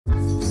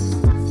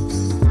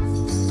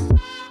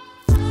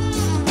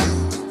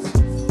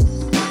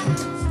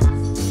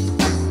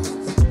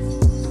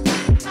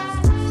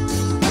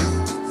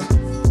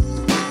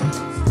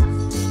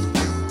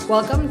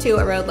Welcome to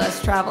A Road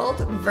Less Traveled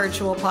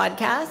virtual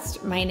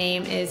podcast. My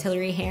name is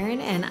Hilary Haron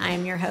and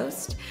I'm your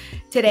host.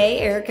 Today,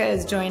 Erika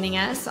is joining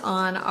us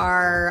on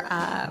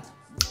our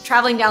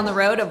traveling down the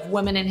road of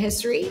women in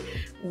history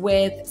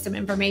with some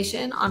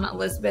information on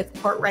Elizabeth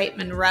Kortright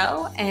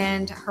Monroe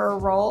and her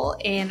role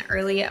in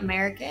early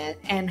America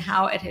and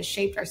how it has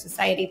shaped our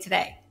society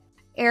today.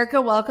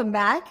 Erika, welcome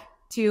back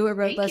to A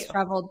Road Less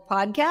Traveled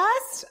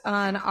podcast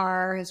on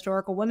our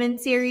Historical Women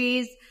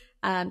series.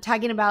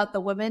 Talking about the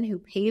women who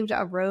paved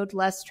a road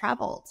less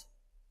traveled.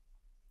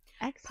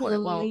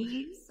 Excellent.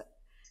 Please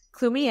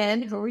clue me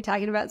in. Who are we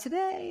talking about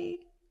today?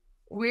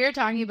 We're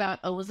talking about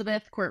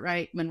Elizabeth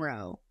Kortright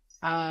Monroe.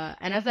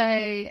 And as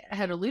I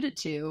had alluded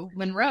to,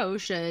 Monroe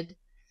should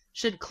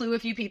clue a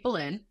few people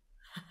in.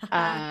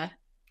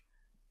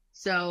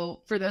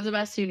 So for those of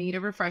us who need a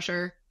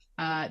refresher,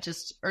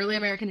 just early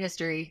American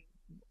history,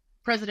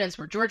 presidents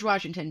were George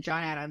Washington,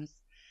 John Adams,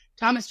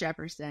 Thomas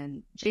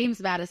Jefferson,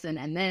 James Madison,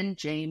 and then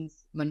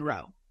James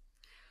Monroe.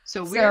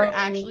 So we're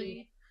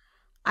actually...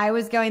 I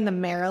was going the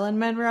Marilyn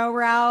Monroe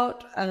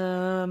route.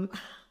 So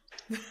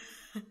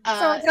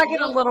we're talking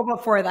a little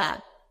before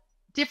that.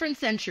 Different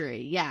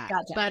century, yeah.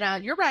 Gotcha.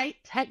 But you're right.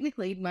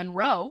 Technically,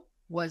 Monroe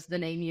was the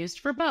name used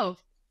for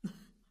both.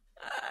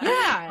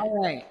 Yeah.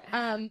 All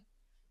right.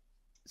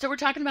 So we're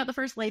talking about the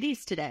first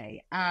ladies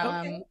today.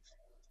 Okay.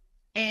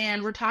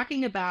 And we're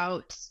talking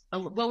about...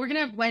 Well, we're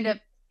going to wind up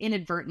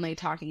inadvertently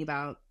talking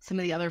about some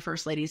of the other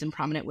first ladies and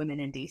prominent women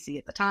in DC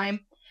at the time.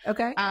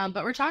 Okay.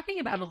 But we're talking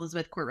about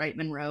Elizabeth Kortright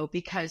Monroe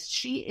because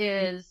she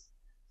is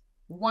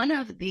one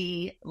of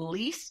the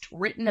least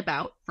written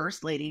about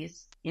first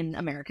ladies in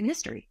American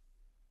history.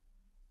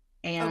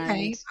 And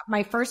okay.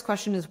 My first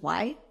question is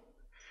why?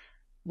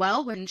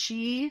 Well, when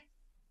she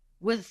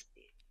was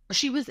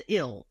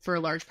ill for a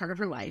large part of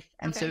her life.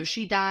 And so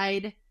she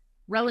died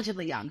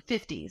relatively young,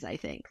 50s, I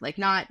think. Like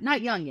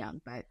not young,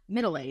 but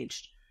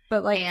middle-aged.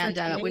 But like,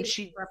 and when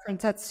she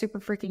reference, that's super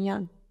freaking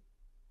young.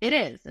 It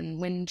is. And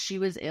when she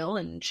was ill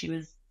and she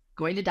was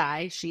going to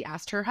die, she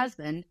asked her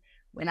husband,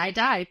 when I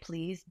die,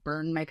 please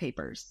burn my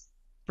papers,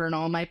 burn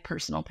all my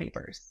personal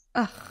papers.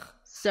 Ugh.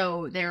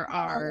 So there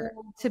are...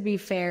 To be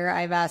fair,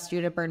 I've asked you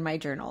to burn my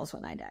journals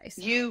when I die.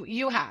 So.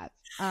 You have.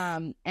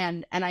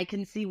 And I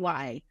can see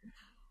why.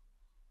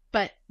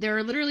 But there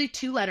are literally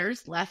 2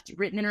 letters left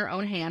written in her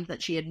own hand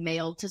that she had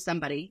mailed to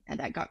somebody and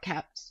that got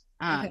kept.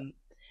 Okay.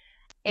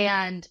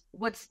 And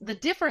what's the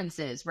difference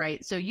is,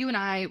 right? So you and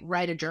I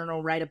write a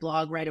journal, write a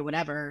blog, write a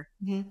whatever,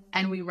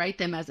 and we write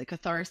them as a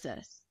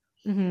catharsis.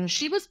 Mm-hmm.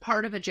 She was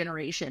part of a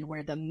generation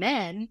where the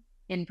men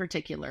in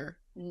particular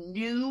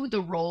knew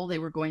the role they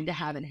were going to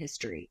have in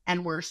history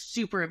and were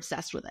super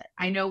obsessed with it.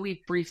 I know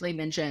we've briefly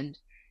mentioned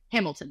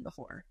Hamilton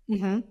before,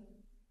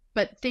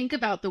 but think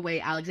about the way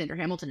Alexander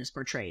Hamilton is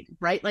portrayed,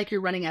 right? Like you're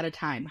running out of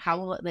time. How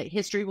will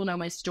history will know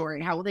my story?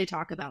 How will they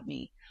talk about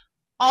me?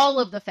 All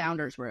of the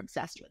founders were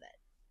obsessed with it.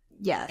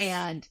 Yes.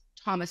 And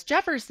Thomas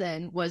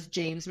Jefferson was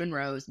James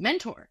Monroe's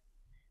mentor.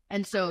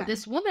 And so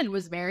this woman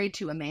was married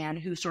to a man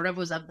who sort of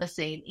was of the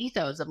same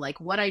ethos of like,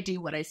 what I do,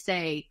 what I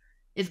say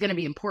is going to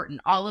be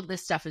important. All of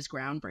this stuff is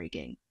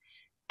groundbreaking.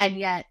 And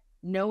yet,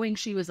 knowing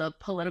she was a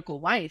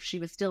political wife, she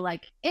was still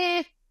like,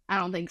 I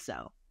don't think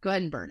so. Go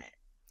ahead and burn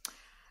it.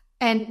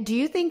 And do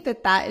you think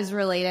that was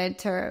related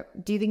to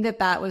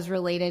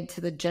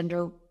the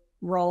gender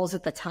roles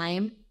at the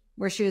time?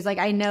 Where she was like,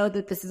 I know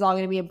that this is all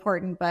going to be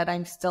important, but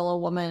I'm still a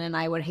woman and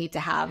I would hate to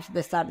have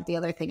this, that, or the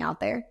other thing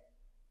out there.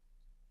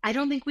 I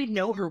don't think we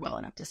know her well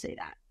enough to say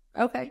that.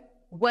 Okay.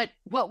 What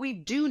we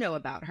do know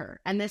about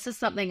her, and this is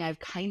something I've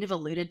kind of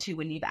alluded to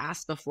when you've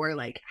asked before,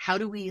 like, how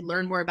do we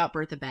learn more about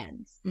Bertha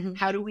Benz? Mm-hmm.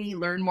 How do we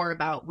learn more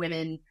about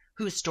women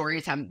whose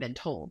stories haven't been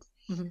told?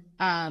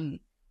 Mm-hmm.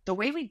 The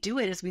way we do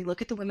it is we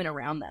look at the women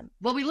around them.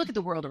 Well, we look at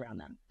the world around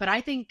them. But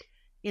I think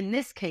in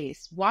this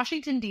case,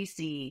 Washington,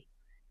 D.C.,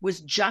 was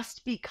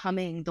just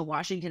becoming the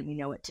Washington we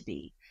know it to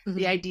be. Mm-hmm.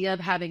 The idea of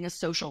having a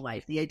social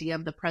life, the idea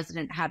of the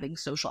president having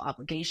social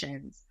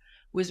obligations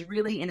was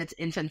really in its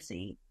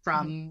infancy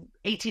from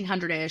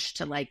 1800-ish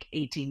to like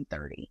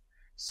 1830.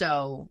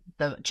 So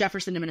the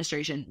Jefferson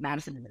administration,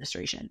 Madison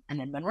administration, and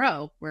then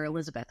Monroe, where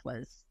Elizabeth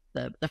was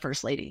the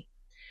first lady.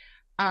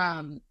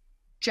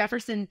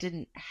 Jefferson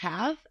didn't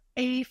have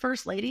a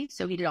first lady,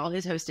 so he did all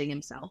his hosting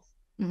himself.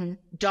 Mm-hmm.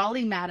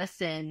 Dolly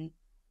Madison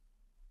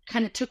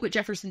kind of took what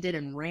Jefferson did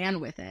and ran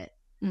with it.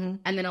 Mm-hmm.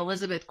 And then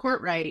Elizabeth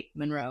Kortright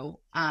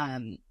Monroe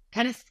kind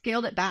of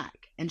scaled it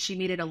back and she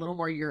made it a little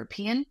more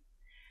European.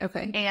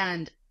 Okay.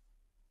 And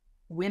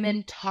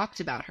women talked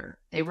about her.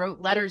 They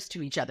wrote letters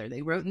to each other.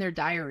 They wrote in their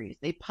diaries.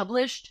 They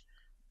published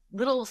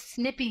little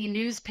snippy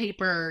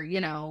newspaper,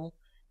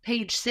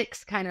 page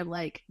 6 kind of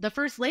like the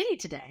First Lady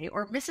today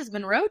or Mrs.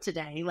 Monroe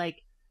today,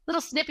 like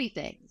little snippy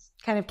things.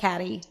 Kind of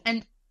catty.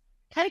 And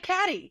kind of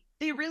catty.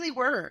 They really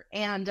were.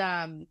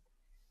 And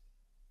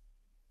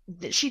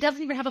she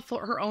doesn't even have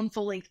her own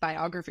full-length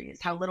biography is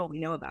how little we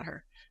know about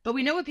her. But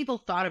we know what people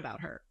thought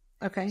about her.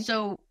 Okay.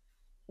 So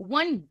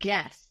one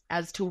guess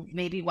as to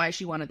maybe why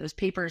she wanted those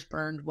papers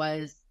burned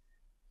was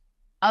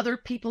other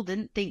people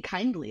didn't think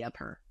kindly of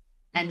her.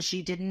 and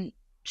she didn't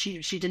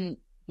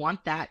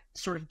want that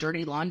sort of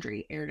dirty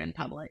laundry aired in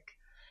public.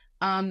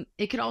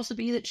 It could also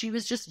be that she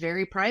was just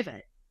very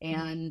private,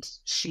 and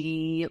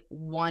she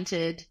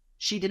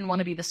didn't want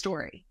to be the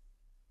story.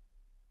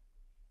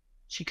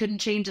 She couldn't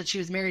change that she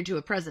was married to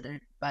a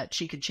president, but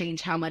she could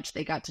change how much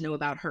they got to know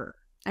about her.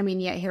 I mean,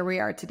 yeah, here we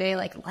are today.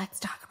 Like, let's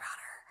talk about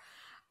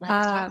her.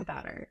 Let's talk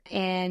about her.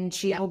 And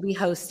she will be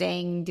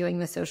hosting, doing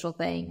the social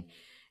thing.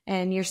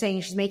 And you're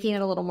saying she's making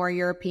it a little more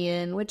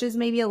European, which is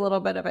maybe a little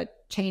bit of a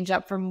change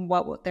up from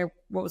what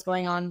was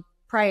going on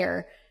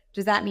prior.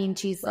 Does that mean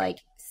she's like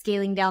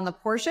scaling down the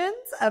portions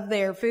of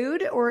their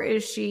food, or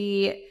is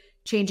she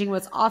changing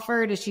what's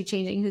offered? Is she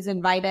changing who's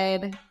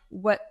invited?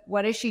 What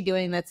is she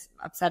doing that's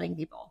upsetting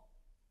people?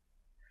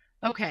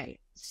 Okay,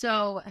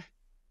 so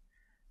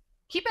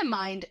keep in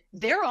mind,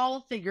 they're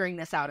all figuring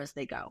this out as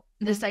they go.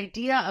 This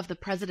idea of the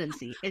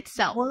presidency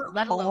itself,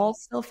 let alone all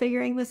still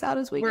figuring this out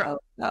as we go.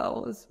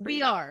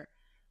 We are.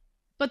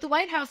 But the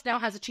White House now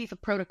has a chief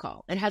of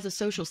protocol. It has a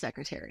social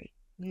secretary.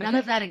 None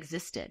of that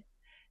existed.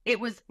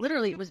 It was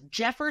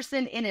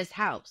Jefferson in his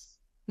house.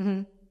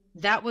 Mm-hmm.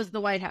 That was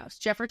the White House.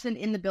 Jefferson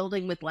in the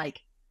building with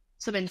like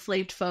some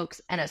enslaved folks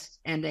and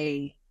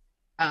a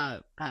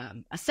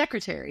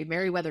secretary,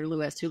 Meriwether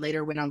Lewis, who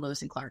later went on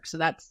Lewis and Clark. So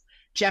that's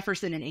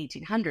Jefferson in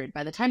 1800.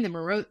 By the time the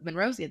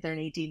Monroes get there in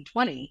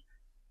 1820,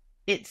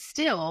 it's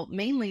still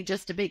mainly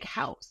just a big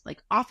house.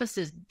 Like,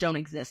 offices don't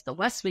exist. The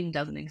West Wing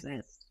doesn't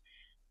exist.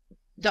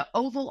 The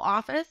Oval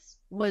Office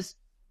was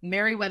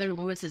Meriwether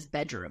Lewis's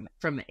bedroom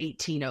from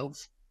 1800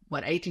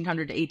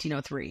 to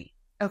 1803.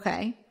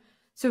 Okay.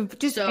 So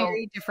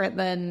very different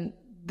than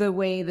the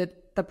way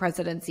that the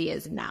presidency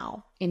is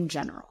now in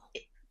general.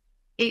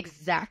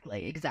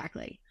 Exactly.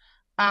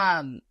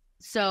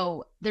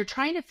 So they're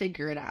trying to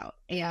figure it out.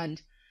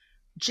 And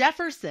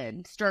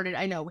Jefferson started,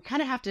 I know we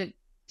kind of have to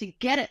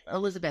get it,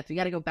 Elizabeth, we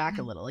got to go back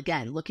a little.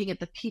 Again, looking at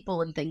the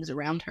people and things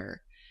around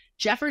her.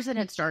 Jefferson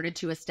had started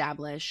to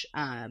establish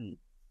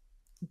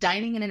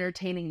dining and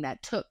entertaining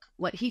that took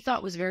what he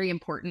thought was very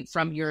important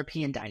from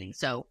European dining.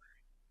 So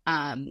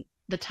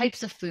the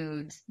types of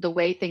foods, the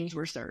way things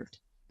were served,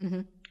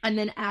 and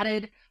then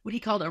added what he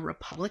called a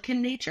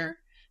Republican nature.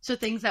 So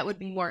things that would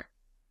be more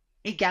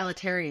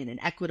egalitarian and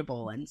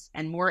equitable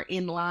and more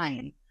in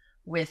line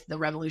with the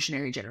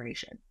revolutionary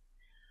generation.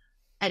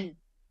 And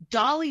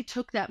Dolly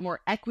took that more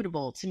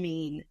equitable to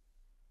mean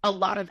a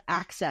lot of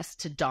access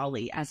to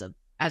Dolly as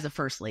a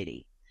first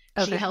lady.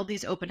 Okay. She held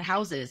these open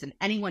houses and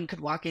anyone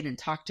could walk in and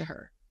talk to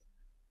her.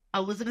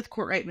 Elizabeth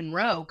Kortright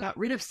Monroe got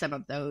rid of some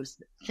of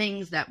those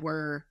things that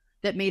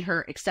made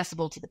her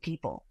accessible to the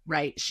people,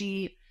 right?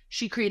 She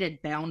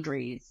created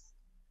boundaries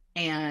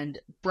and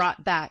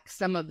brought back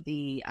some of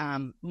the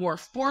more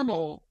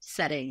formal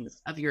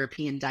settings of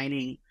European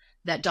dining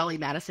that Dolly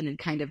Madison had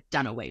kind of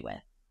done away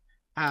with.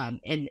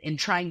 In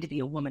trying to be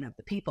a woman of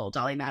the people,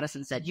 Dolly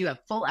Madison said, "You have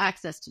full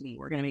access to me.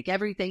 We're going to make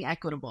everything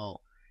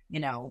equitable.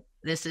 You know,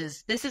 this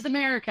is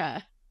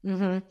America."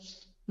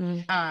 Mm-hmm.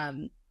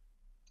 Mm-hmm.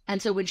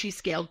 And so when she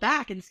scaled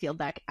back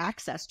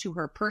access to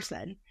her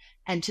person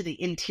and to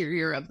the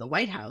interior of the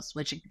White House,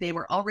 which they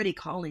were already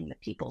calling the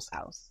People's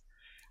House.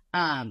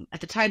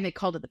 At the time, they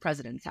called it the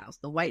President's House.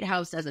 The White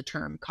House as a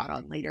term caught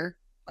on later.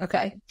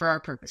 Okay. For our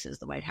purposes,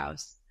 the White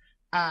House.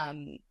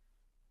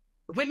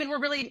 Women were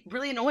really,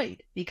 really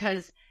annoyed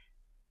because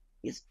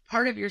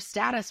part of your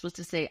status was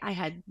to say, I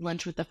had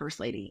lunch with the First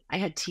Lady. I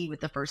had tea with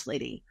the First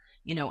Lady.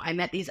 You know, I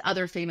met these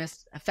other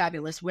famous,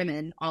 fabulous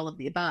women, all of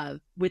the above,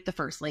 with the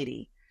First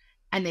Lady.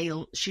 And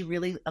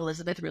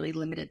Elizabeth really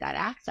limited that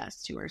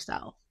access to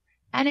herself.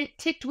 And it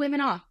ticked women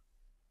off.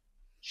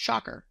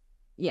 Shocker.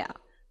 Yeah.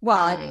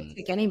 Well, it didn't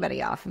tick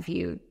anybody off if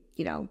you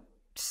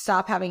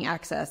stop having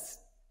access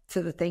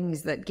to the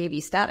things that gave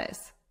you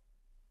status.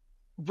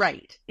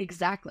 Right.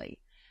 Exactly.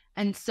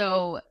 And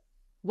so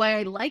why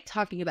I like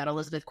talking about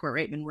Elizabeth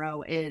Kortright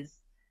Monroe is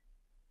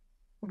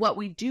what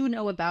we do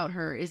know about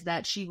her is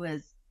that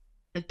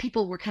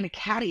people were kind of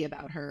catty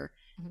about her.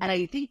 Mm-hmm. And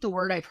I think the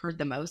word I've heard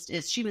the most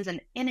is she was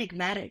an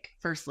enigmatic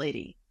first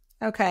lady.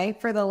 Okay.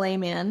 For the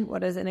layman,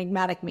 what does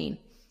enigmatic mean?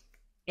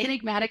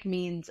 Enigmatic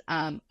means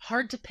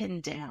hard to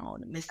pin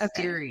down,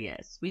 mysterious.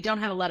 Okay. We don't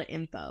have a lot of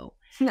info.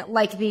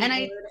 Like the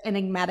word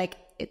enigmatic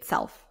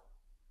itself.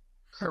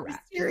 Correct.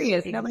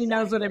 Mysterious. Exactly. Nobody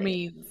knows what it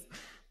means.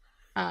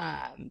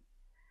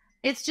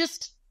 It's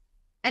just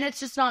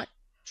not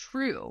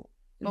true.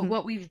 But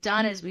what we've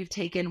done is we've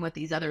taken what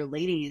these other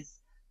ladies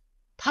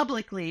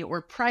publicly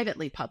or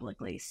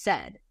privately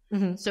said.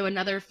 Mm-hmm. So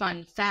another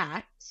fun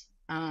fact,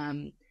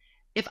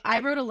 if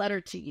I wrote a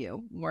letter to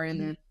you, we're in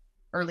the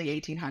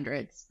early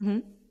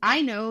 1800s,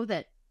 I know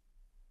that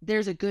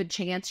there's a good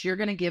chance you're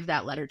going to give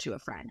that letter to a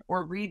friend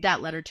or read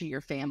that letter to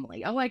your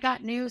family. Oh, I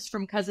got news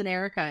from cousin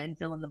Erika and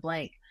fill in the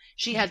blank.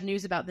 She has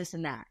news about this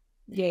and that.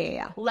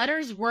 Yeah.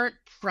 Letters weren't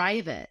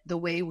private the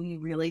way we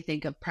really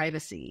think of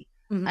privacy.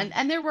 Mm-hmm.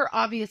 And there were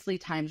obviously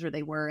times where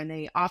they were,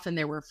 and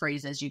there were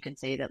phrases you can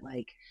say that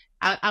like,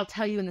 I'll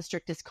tell you in the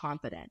strictest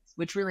confidence,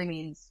 which really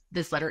means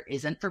this letter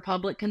isn't for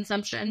public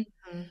consumption,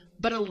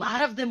 but a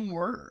lot of them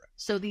were.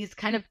 So these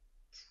kind of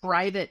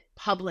private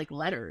public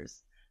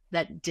letters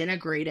that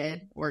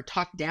denigrated or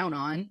talked down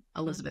on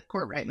Elizabeth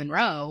Kortright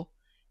Monroe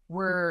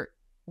were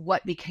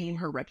what became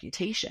her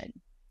reputation.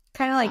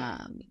 Kind of like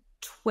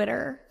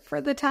Twitter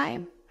for the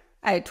time.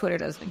 Twitter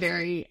doesn't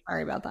very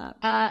sorry about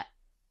that.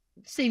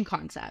 Same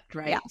concept,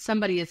 right? Yeah.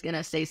 Somebody is going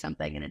to say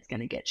something and it's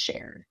going to get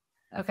shared.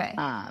 Okay.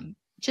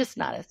 Just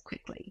not as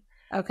quickly.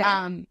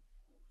 Okay.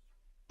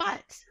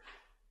 But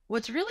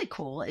what's really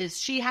cool is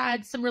she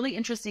had some really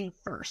interesting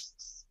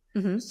firsts.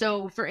 Mm-hmm.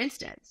 So, for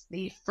instance,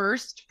 the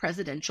first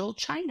presidential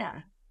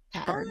china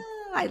pattern.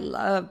 Oh, I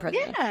love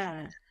presidential.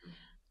 Yeah.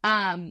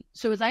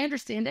 So as I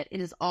understand it, it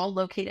is all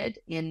located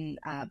in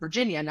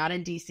Virginia, not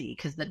in DC,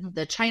 because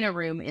the China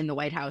room in the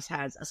White House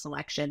has a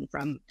selection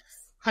from,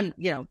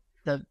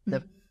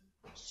 the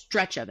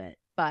stretch of it.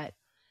 But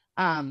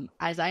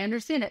as I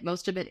understand it,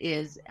 most of it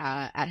is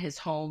at his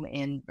home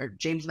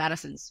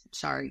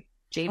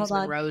James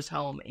Monroe's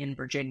home in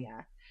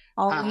Virginia.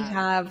 All we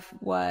have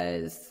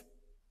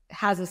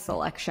has a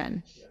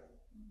selection.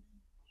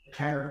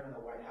 China room in the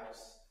White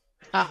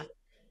House.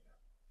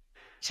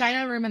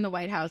 China room in the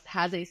White House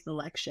has a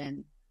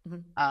selection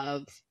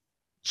of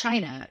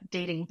china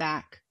dating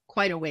back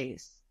quite a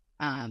ways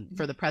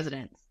for the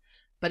presidents.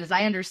 But as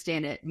I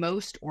understand it,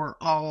 most or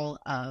all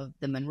of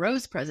the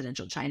Monroe's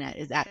presidential china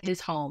is at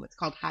his home. It's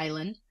called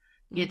Highland.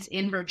 It's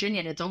in Virginia,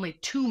 and it's only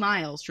 2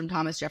 miles from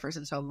Thomas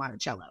Jefferson's home,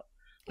 Monticello.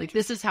 Like,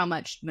 this is how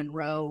much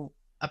Monroe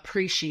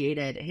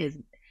appreciated his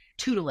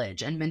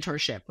tutelage and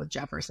mentorship with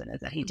Jefferson,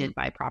 is that he did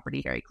buy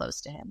property very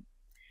close to him.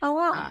 Oh,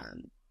 wow.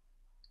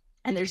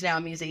 And there's now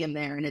a museum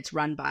there, and it's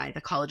run by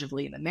the College of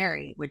William and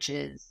Mary, which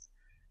is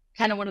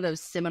kind of one of those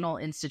seminal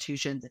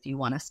institutions if you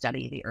want to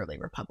study the early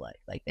republic.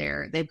 Like,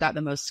 they've got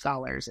the most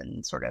scholars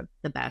and sort of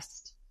the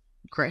best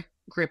grip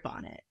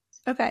on it.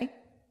 Okay.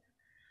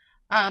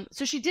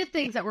 So she did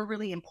things that were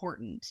really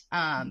important.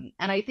 And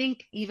I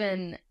think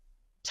even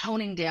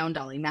toning down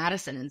Dolly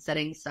Madison and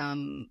setting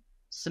some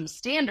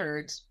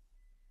standards,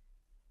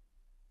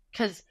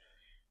 because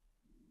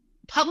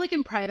public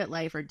and private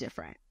life are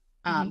different.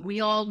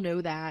 We all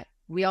know that.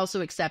 We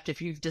also accept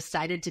if you've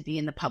decided to be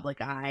in the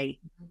public eye,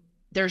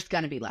 there's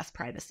going to be less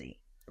privacy.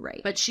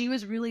 Right. But she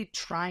was really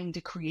trying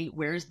to create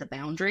where's the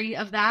boundary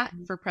of that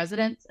for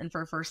presidents and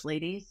for first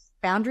ladies.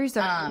 Boundaries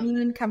are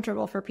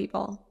uncomfortable for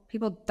people.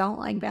 People don't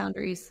like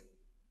boundaries.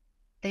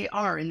 They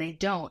are, and they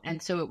don't.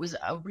 And so it was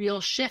a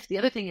real shift. The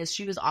other thing is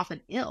she was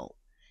often ill.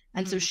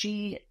 And so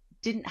she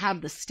didn't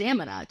have the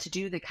stamina to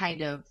do the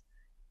kind of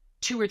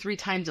 2 or 3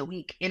 times a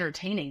week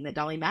entertaining that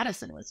Dolly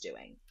Madison was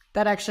doing.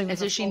 That actually was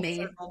so a full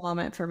circle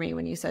moment for me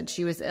when you said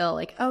she was ill.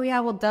 Like, oh yeah,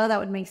 well, duh, that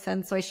would make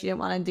sense why she didn't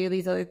want to do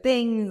these other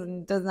things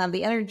and doesn't have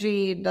the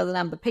energy, doesn't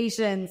have the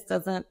patience,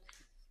 doesn't.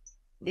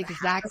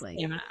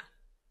 Exactly.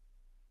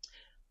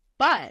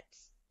 But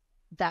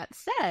that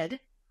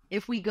said,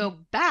 if we go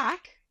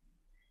back,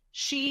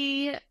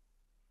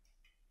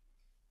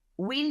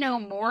 we know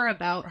more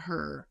about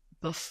her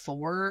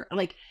before,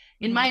 like,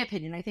 in my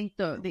opinion, I think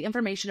the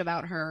information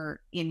about her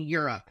in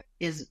Europe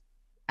is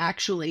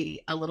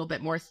actually a little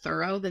bit more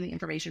thorough than the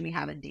information we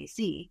have in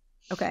DC.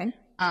 Okay.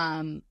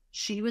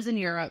 She was in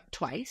Europe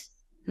twice.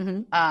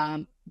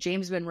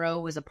 James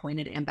Monroe was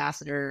appointed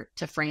ambassador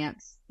to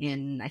France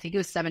in, I think it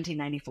was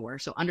 1794.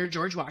 So under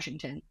George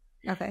Washington.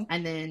 Okay.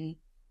 And then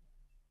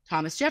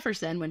Thomas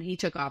Jefferson, when he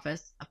took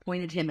office,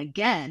 appointed him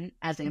again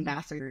as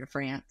ambassador to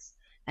France.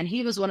 And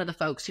he was one of the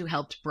folks who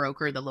helped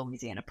broker the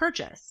Louisiana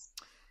Purchase.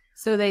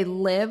 So they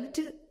lived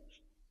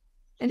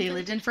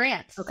in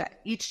France. Okay.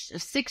 Each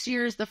 6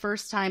 years the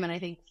first time, and I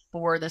think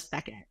 4 the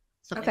second.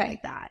 Something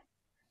like that.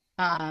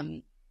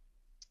 And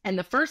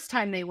the first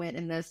time they went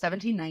in the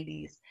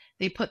 1790s,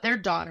 they put their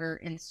daughter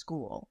in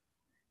school.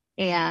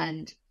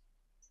 And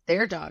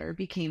their daughter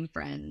became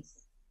friends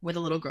with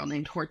a little girl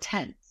named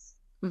Hortense.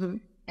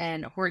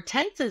 And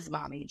Hortense's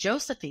mommy,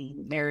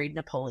 Josephine, married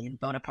Napoleon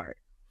Bonaparte.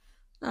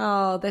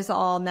 Oh, this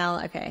all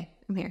now. Okay,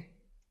 I'm here.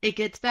 It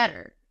gets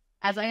better.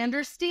 As I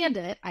understand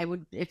it, I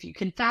would, if you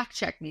can fact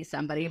check me,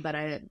 somebody,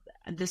 but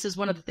this is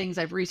one of the things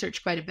I've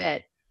researched quite a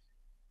bit.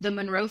 The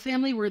Monroe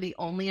family were the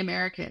only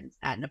Americans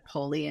at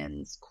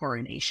Napoleon's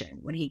coronation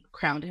when he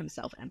crowned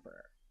himself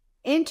emperor.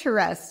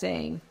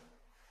 Interesting.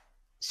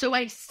 So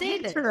I say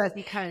this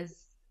because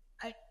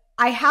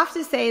I have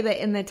to say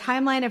that in the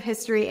timeline of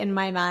history in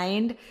my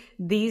mind,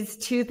 these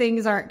two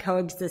things aren't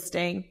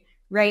coexisting,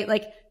 right?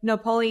 Like,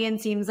 Napoleon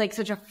seems like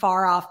such a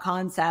far off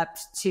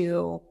concept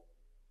to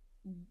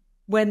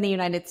when the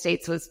United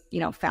States was,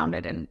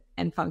 founded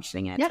and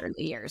functioning in its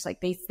early years.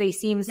 Like, they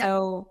seem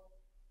so.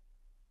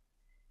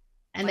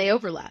 And they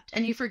overlapped.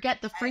 And you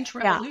forget the French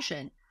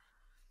Revolution.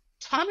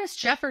 Thomas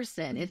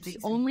Jefferson is the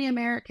only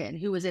American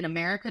who was in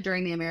America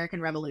during the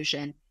American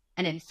Revolution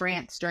and in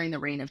France during the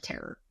Reign of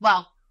Terror.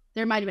 Well,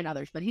 there might have been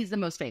others, but he's the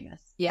most famous.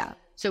 Yeah.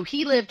 So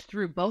he lived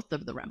through both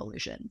of the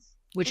revolutions,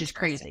 which is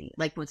crazy.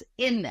 Like, was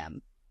in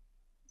them.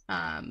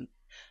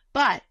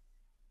 But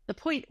the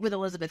point with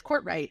Elizabeth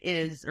Kortright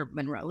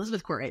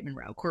Elizabeth Kortright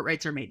Monroe,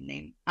 Kortright's her maiden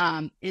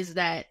name, is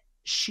that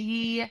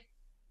she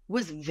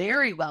was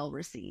very well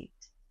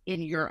received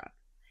in Europe.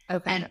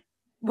 Okay. And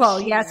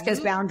Well, yes, because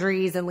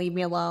boundaries and leave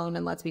me alone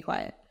and let's be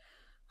quiet.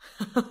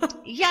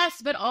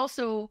 Yes, but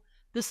also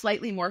the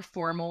slightly more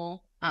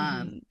formal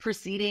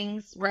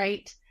proceedings,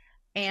 right?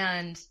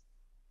 And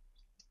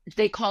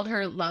they called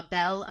her La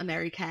Belle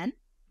Américaine,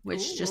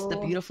 which just the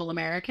beautiful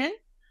American.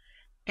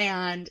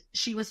 And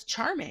she was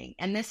charming.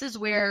 And this is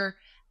where,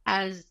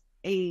 as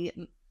a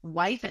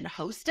wife and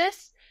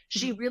hostess,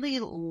 she really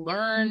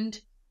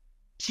learned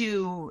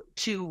to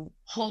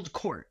hold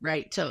court,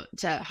 right? To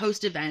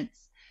host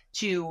events,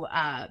 to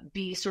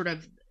be sort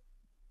of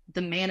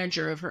the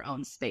manager of her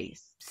own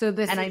space. So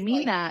this, and is I mean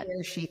like that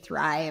where she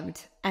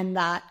thrived, and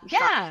that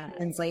got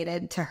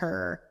translated to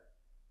her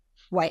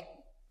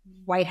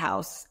White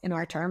House in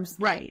our terms,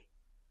 right?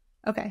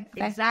 Okay.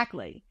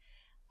 Exactly.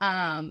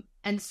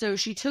 And so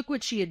she took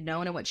what she had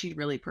known and what she'd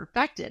really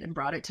perfected and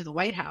brought it to the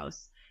White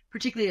House,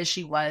 particularly as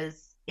she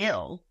was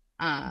ill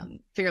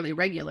fairly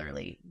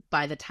regularly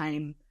by the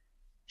time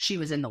she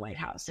was in the White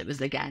House. It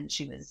was, again,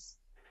 she was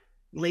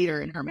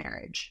later in her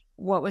marriage.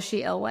 What was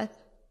she ill with?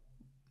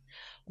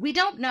 We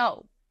don't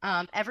know.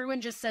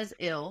 Everyone just says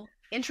ill.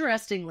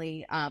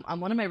 Interestingly, on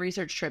one of my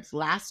research trips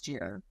last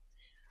year,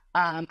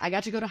 I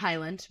got to go to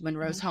Highland,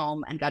 Monroe's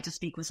home, and got to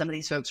speak with some of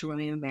these folks who were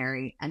going to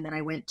marry. And then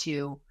I went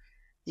to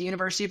the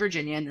University of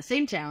Virginia in the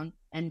same town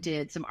and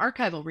did some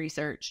archival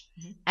research.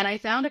 And I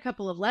found a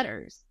couple of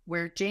letters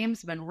where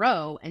James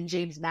Monroe and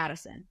James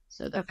Madison,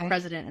 so the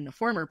president and the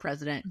former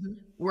president,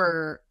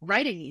 were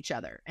writing each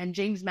other. And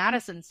James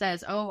Madison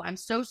says, "Oh, I'm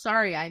so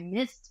sorry. I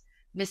missed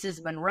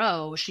Mrs.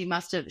 Monroe. She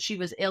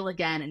was ill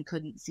again and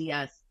couldn't see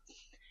us."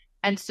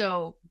 And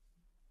so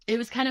it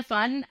was kind of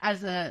fun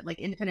as a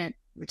independent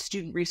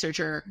student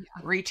researcher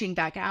reaching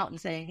back out and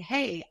saying,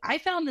 "Hey, I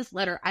found this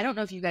letter. I don't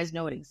know if you guys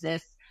know it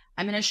exists.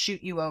 I'm going to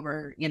shoot you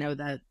over,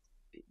 the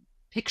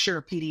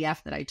picture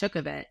PDF that I took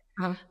of it."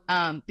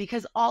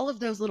 Because all of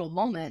those little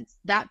moments,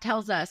 that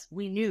tells us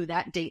we knew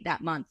that date,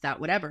 that month, that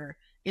whatever,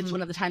 it's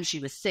one of the times she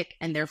was sick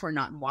and therefore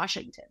not in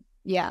Washington.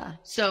 Yeah.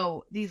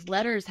 So these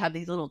letters have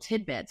these little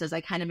tidbits, as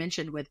I kind of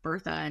mentioned with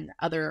Bertha and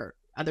other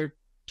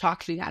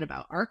talks we had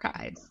about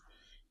archives.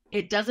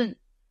 It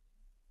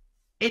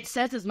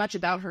says as much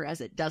about her as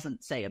it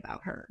doesn't say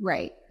about her.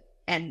 Right.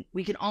 And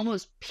we can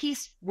almost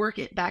piecework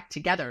it back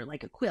together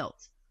like a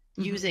quilt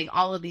using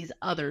all of these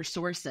other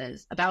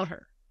sources about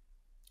her.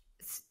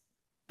 It's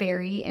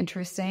very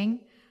interesting.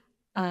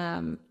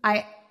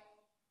 I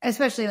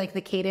especially like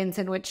the cadence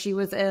in which she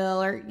was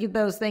ill, or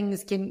those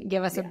things can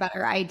give us a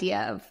better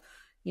idea of,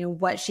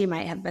 what she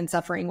might have been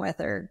suffering with,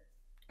 or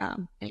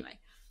anyway,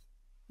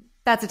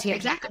 that's a tangent.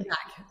 Exactly.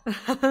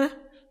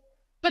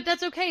 But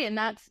that's okay.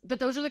 But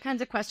those are the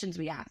kinds of questions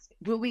we ask.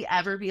 Will we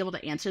ever be able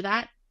to answer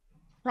that?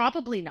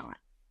 Probably not.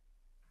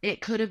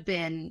 It could have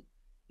been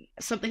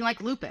something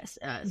like lupus,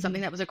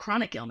 something that was a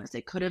chronic illness.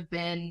 It could have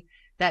been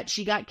that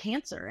she got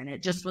cancer and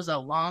it just was a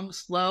long,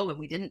 slow, and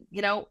we didn't,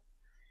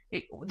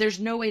 there's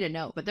no way to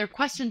know. But they're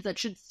questions that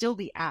should still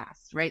be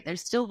asked, right?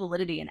 There's still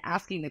validity in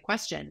asking the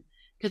question,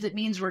 because it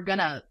means we're going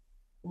to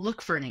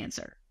look for an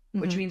answer,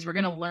 which means we're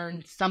going to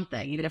learn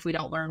something, even if we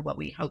don't learn what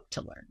we hope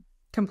to learn.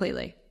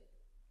 Completely.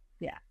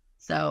 Yeah.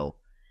 So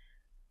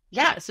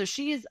I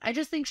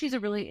just think she's a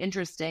really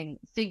interesting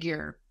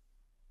figure,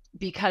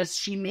 because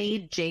she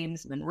made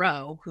James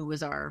Monroe, who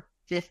was our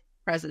 5th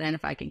president,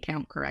 if I can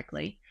count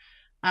correctly,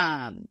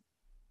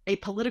 a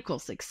political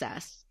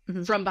success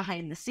from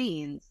behind the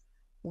scenes,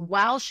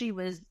 while she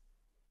was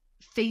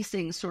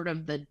facing sort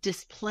of the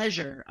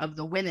displeasure of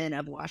the women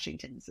of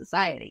Washington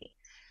society.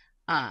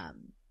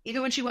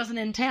 Even when she wasn't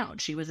in town,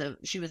 she was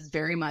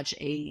very much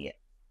a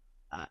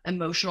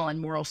emotional and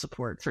moral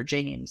support for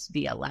James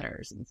via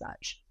letters and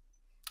such.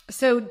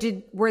 So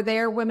were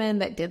there women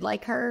that did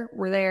like her?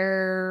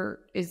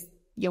 Is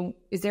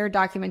there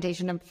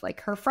documentation of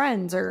like her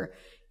friends or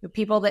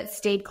people that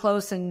stayed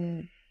close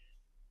and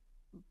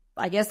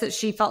I guess that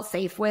she felt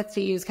safe with,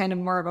 to use kind of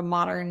more of a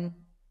modern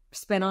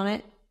spin on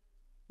it?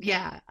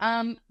 Yeah.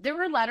 There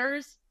were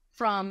letters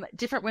from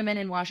different women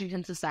in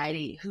Washington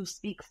society who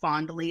speak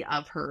fondly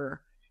of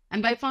her.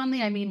 And by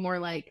fondly, I mean more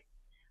like,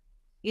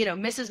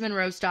 Mrs.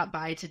 Monroe stopped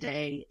by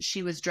today.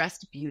 She was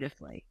dressed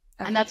beautifully.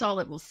 Okay. And that's all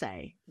it will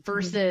say,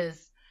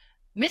 versus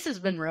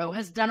Mrs. Monroe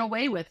has done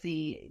away with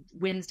the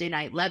Wednesday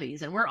night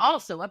levees and we're all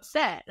so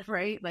upset,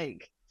 right?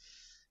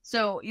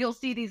 So you'll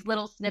see these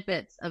little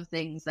snippets of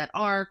things that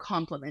are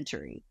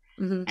complimentary.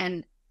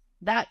 And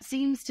that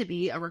seems to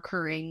be a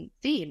recurring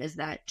theme, is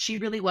that she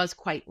really was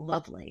quite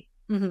lovely,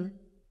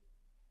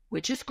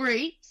 which is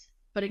great.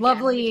 But again,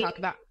 lovely, we talk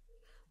about,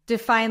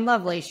 define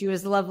lovely. She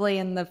was lovely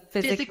in the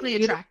physically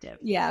attractive.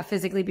 Yeah.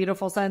 Physically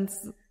beautiful sense.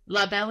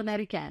 La Belle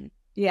Américaine.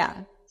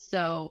 Yeah.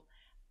 So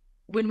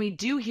when we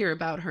do hear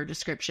about her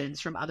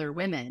descriptions from other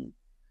women,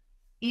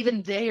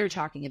 even they are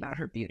talking about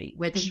her beauty,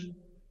 which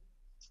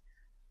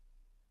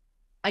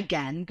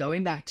again,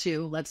 going back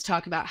to, let's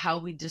talk about how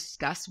we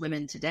discuss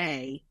women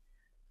today.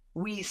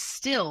 We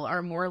still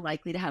are more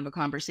likely to have a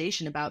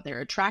conversation about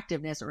their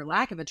attractiveness or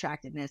lack of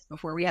attractiveness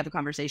before we have a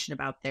conversation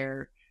about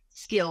their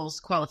skills,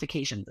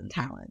 qualifications, and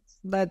talents.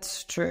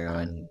 That's true.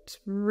 And it's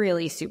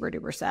really super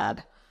duper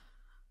sad.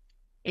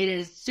 it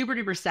is super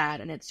duper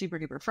sad and it's super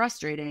duper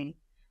frustrating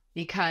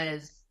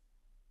because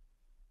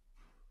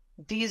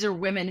these are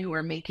women who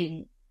are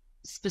making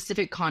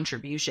specific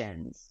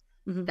contributions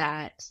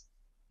that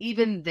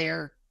even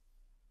the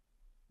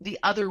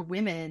other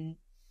women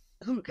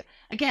who,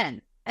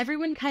 again,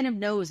 everyone kind of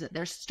knows that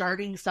they're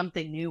starting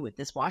something new with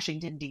this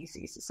Washington,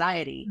 D.C.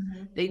 society.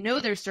 They know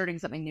they're starting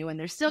something new and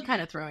they're still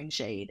kind of throwing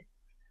shade.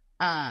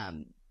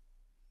 Well,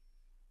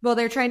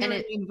 they're trying to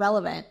remain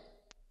relevant,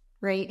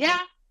 right? Yeah.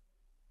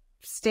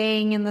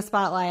 Staying in the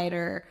spotlight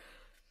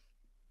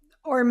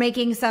or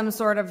making some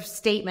sort of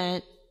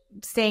statement,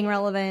 staying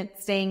relevant,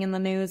 staying in the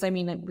news. I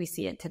mean, we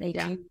see it today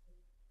too.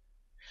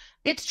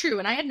 It's true.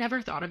 And I had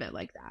never thought of it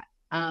like that.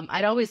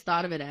 I'd always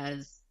thought of it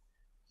as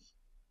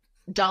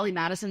Dolly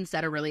Madison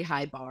set a really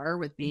high bar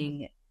with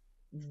being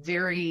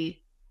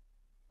very,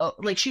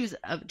 like she was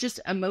just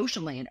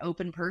emotionally an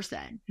open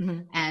person.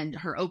 And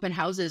her open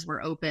houses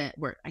were open,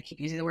 I keep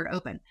using the word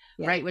open,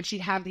 right? When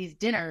she'd have these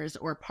dinners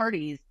or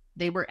parties,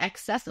 they were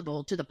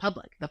accessible to the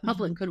public. The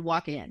public could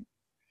walk in.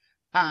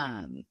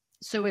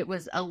 So it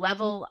was a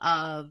level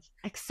of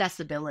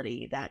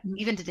accessibility that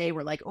even today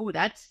we're like, oh,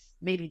 that's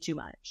maybe too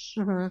much.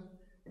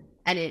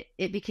 And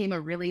it became a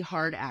really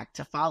hard act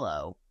to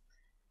follow.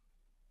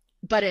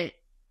 But it,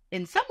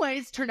 in some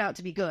ways, turned out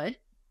to be good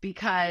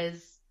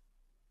because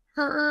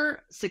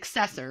her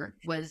successor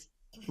was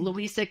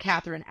Louisa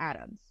Catherine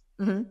Adams.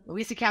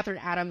 Louisa Catherine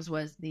Adams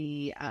was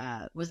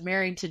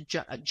married to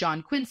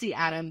John Quincy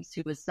Adams,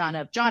 who was son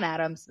of John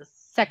Adams, the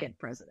second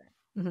president.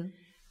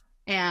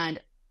 And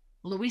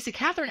Louisa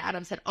Catherine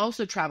Adams had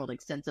also traveled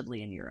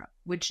extensively in Europe,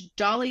 which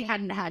Dolly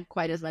hadn't had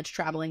quite as much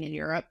traveling in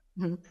Europe.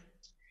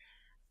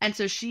 And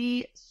so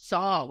she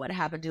saw what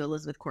happened to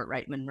Elizabeth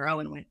Kortright Monroe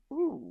and went,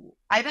 ooh,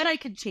 I bet I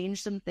could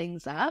change some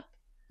things up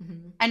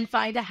and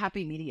find a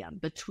happy medium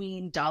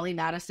between Dolly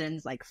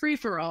Madison's like free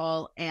for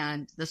all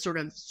and the sort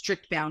of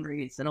strict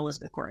boundaries that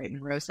Elizabeth Kortright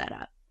Monroe set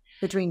up.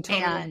 Between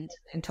totally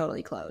and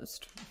totally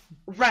closed.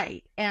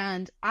 Right.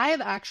 And I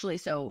have actually,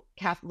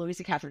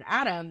 Louisa Catherine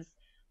Adams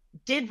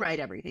did write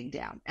everything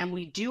down. And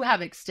we do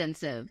have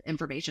extensive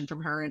information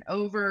from her. And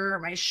over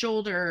my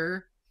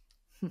shoulder,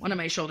 one of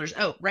my shoulders,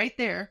 right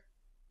there,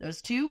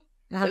 those two,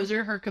 those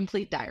are her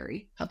complete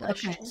diary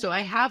published. Okay. So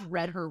I have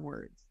read her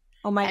words.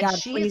 Oh my God,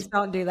 please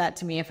don't do that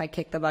to me if I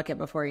kick the bucket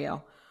before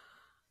you.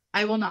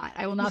 I will not.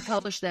 I will not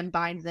publish them,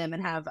 bind them,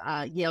 and have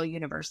Yale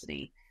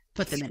University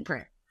put them in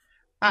print.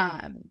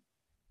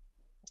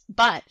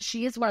 But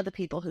she is one of the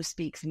people who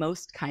speaks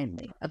most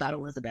kindly about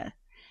Elizabeth.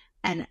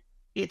 And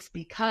it's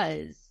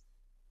because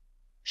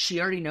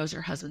she already knows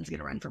her husband's going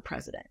to run for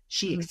president.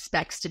 She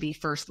expects to be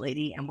first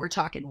lady. And we're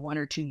talking 1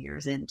 or 2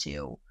 years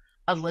into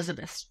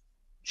Elizabeth's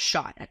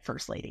shot at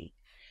first lady.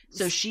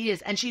 So she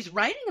is, and she's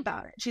writing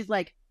about it. She's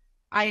like,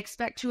 I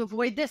expect to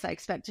avoid this. I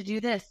expect to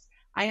do this.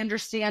 I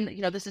understand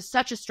that, this is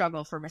such a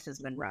struggle for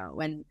Mrs. Monroe.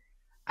 And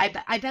I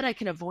bet I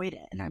can avoid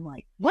it. And I'm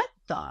like, what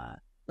the?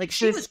 Like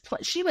she was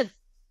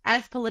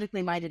as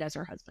politically minded as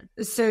her husband.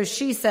 So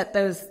she set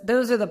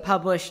those are the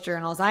published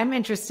journals. I'm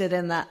interested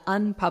in the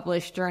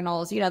unpublished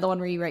journals, the one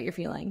where you write your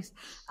feelings,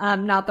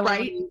 not the one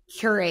where you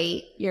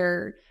curate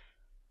your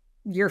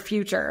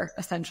future,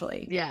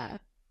 essentially. Yeah.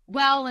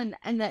 Well,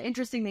 and the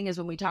interesting thing is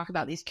when we talk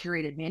about these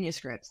curated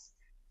manuscripts,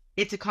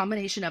 it's a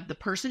combination of the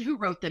person who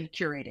wrote them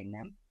curating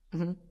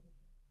them,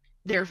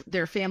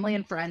 their family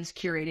and friends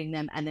curating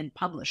them, and then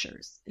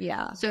publishers.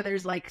 Yeah. So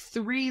there's like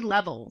 3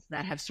 levels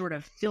that have sort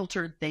of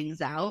filtered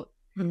things out.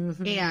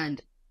 And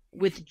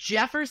with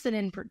Jefferson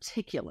in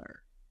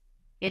particular,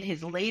 in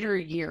his later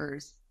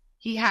years,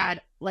 he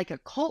had like a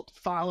cult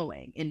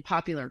following in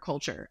popular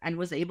culture and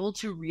was able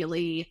to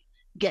really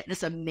get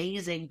this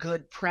amazing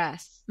good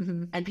press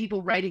and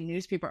people writing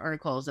newspaper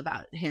articles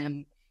about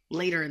him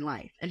later in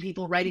life and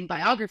people writing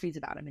biographies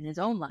about him in his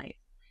own life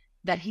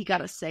that he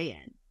got a say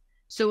in.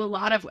 So a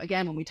lot of,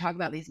 again, when we talk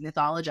about these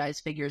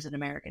mythologized figures in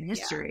American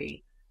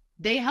history,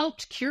 they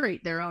helped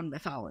curate their own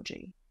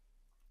mythology.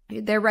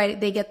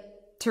 They get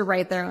to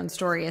write their own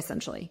story,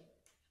 essentially.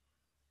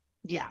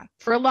 Yeah,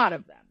 for a lot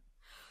of them.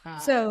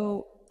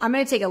 So I'm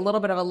going to take a little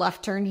bit of a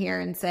left turn here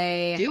and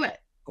say, do it.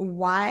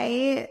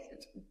 Why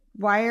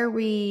are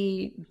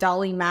we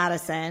Dolly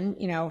Madison,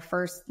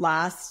 first,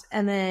 last,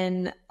 and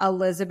then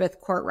Elizabeth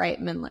Kortright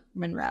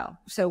Monroe?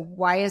 So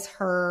why is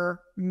her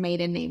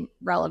maiden name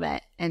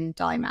relevant and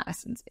Dolly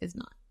Madison's is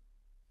not?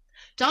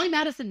 Dolly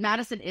Madison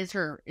is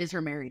her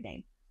married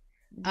name.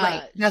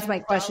 Right. That's my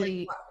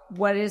question.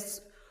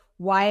 What's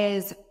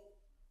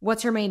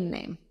her maiden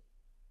name?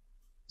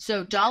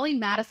 So Dolly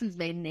Madison's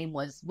maiden name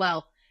was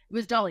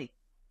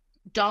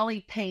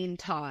Dolly Payne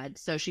Todd.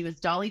 So she was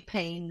Dolly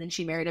Payne, then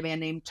she married a man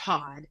named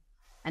Todd,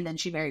 and then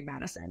she married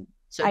Madison.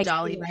 So I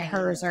Dolly see why Payne.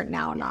 Hers are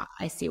now not.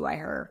 I see why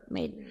her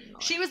maiden name.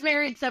 She was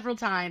married several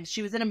times.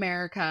 She was in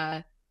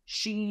America.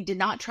 She did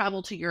not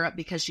travel to Europe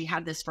because she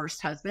had this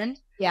first husband.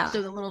 Yeah.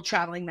 So the little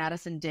traveling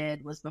Madison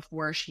did was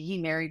before he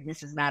married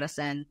Mrs.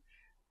 Madison.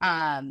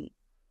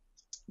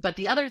 But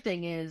the other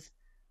thing is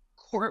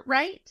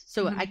Kortright.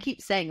 So I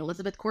keep saying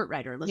Elizabeth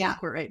Kortright or Elizabeth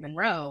Kortright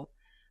Monroe.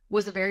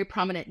 was a very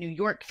prominent New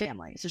York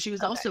family. So she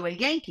was also a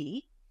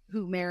Yankee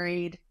who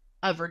married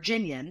a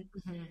Virginian.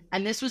 Mm-hmm.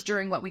 And this was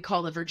during what we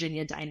call the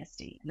Virginia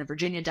dynasty. And the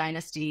Virginia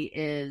dynasty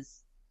is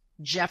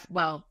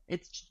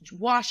it's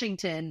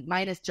Washington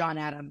minus John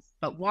Adams,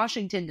 but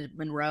Washington to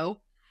Monroe,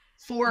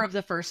 4 of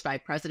the first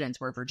 5 presidents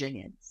were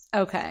Virginians.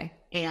 Okay.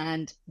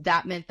 And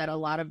that meant that a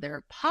lot of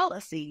their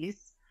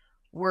policies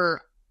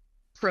were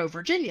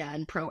pro-Virginia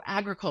and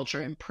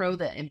pro-agriculture and pro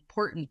the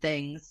important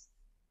things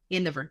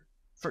in the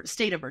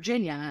state of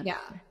Virginia. Yeah.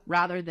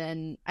 Rather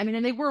than,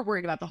 and they were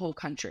worried about the whole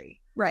country.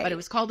 Right. But it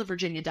was called the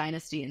Virginia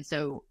dynasty. And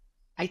so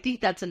I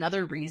think that's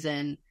another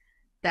reason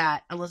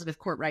that Elizabeth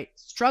Kortright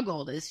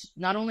struggled, is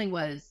not only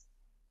was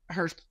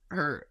her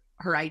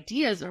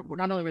ideas, or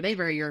not only were they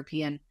very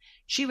European,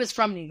 she was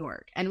from New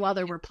York. And while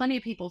there were plenty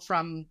of people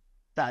from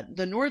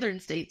the northern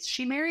states,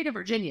 she married a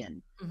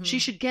Virginian. Mm-hmm. She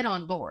should get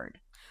on board.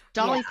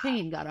 Dolly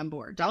Payne got on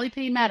board. Dolly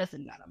Payne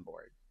Madison got on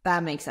board.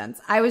 That makes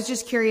sense. I was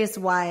just curious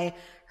why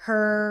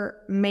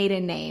her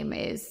maiden name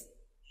is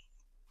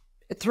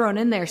thrown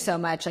in there so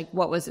much. Like,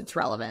 what was its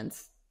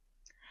relevance?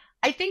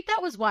 I think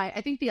that was why.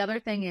 I think the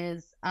other thing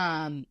is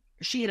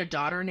she had a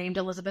daughter named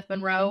Elizabeth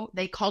Monroe.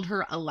 They called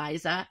her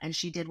Eliza, and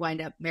she did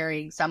wind up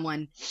marrying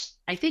someone,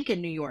 I think,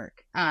 in New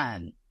York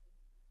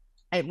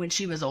when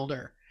she was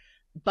older.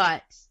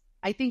 But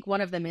I think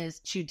one of them is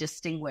to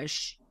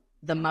distinguish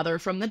the mother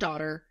from the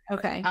daughter.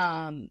 Okay.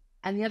 And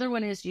the other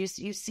one is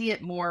you see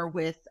it more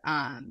with,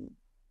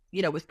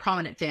 with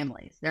prominent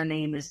families. Their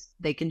name is,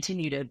 they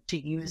continue to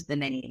use the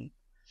name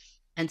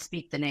and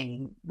speak the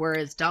name.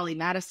 Whereas Dolly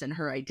Madison,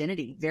 her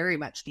identity very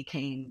much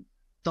became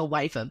the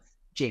wife of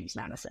James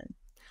Madison.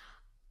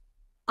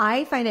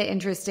 I find it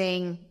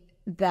interesting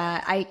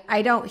that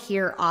I don't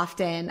hear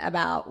often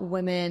about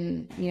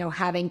women,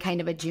 having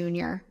kind of a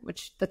junior,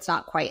 which that's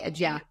not quite a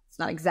junior. Yeah. It's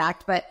not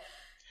exact, but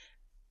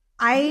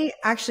I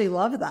actually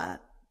love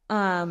that,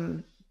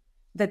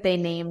 that they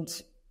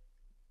named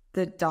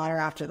the daughter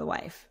after the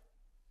wife.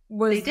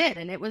 They did,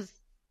 and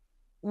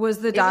was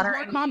the daughter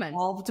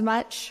involved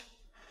much?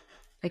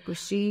 Like,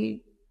 was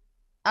she?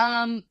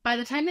 By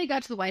the time they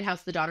got to the White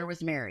House, the daughter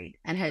was married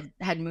and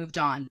had moved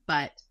on,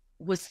 but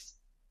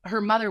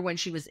her mother, when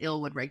she was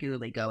ill, would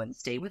regularly go and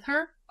stay with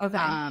her.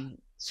 Okay.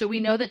 So we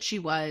know that she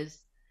was,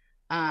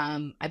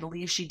 I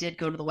believe she did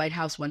go to the White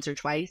House once or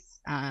twice,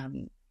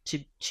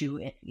 to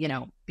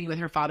be with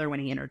her father when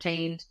he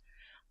entertained.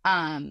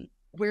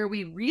 Where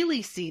we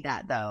really see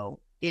that, though,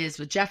 is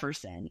with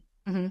Jefferson.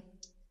 Mm-hmm.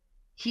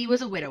 He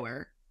was a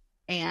widower,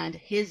 and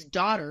his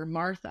daughter,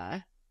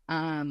 Martha,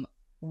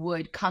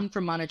 would come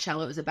from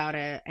Monticello. It was about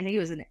I think it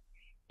was an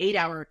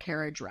 8-hour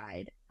carriage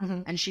ride.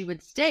 Mm-hmm. And she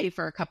would stay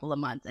for a couple of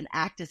months and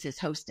act as his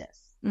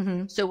hostess.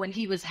 Mm-hmm. So when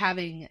he was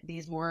having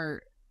these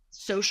more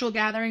social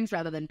gatherings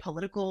rather than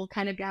political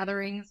kind of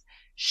gatherings,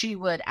 she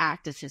would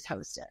act as his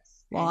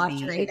hostess. Well,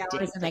 after 8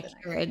 hours in a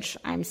carriage,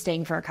 I'm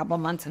staying for a couple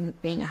of months and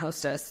being a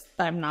hostess.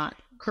 I'm not.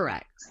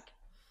 Correct.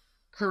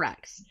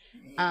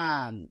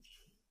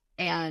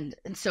 And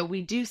so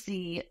we do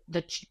see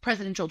the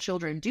presidential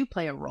children do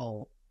play a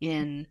role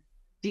in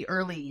the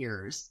early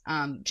years.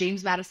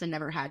 James Madison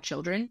never had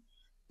children.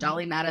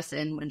 Dolly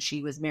Madison, when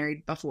she was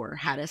married before,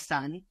 had a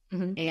son.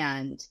 Mm-hmm.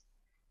 And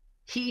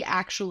he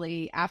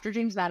actually, after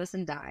James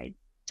Madison died,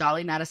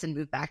 Dolly Madison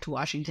moved back to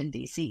Washington,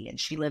 D.C., and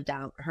she lived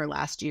out her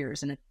last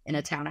years in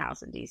a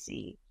townhouse in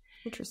D.C.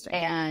 Interesting.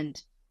 And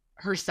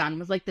her son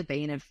was like the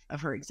bane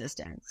of her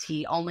existence.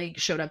 He only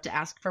showed up to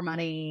ask for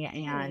money,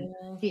 and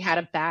he had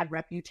a bad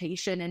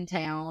reputation in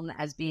town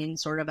as being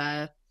sort of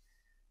a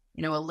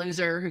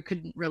loser who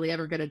couldn't really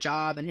ever get a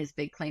job. And his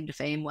big claim to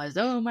fame was,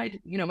 my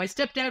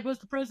stepdad was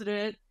the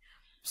president.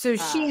 So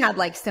she had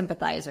like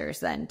sympathizers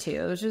then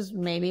too, which is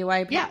maybe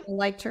why people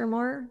liked her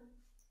more.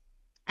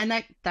 And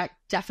that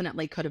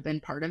definitely could have been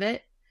part of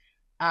it.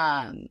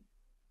 And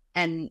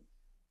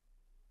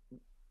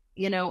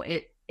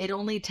it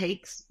only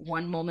takes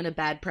one moment of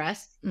bad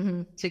press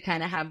mm-hmm. to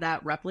kind of have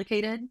that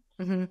replicated.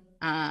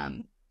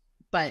 Mm-hmm.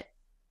 But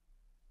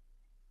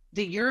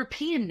the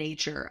European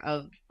nature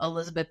of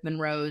Elizabeth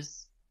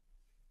Monroe's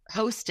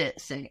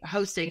hostessing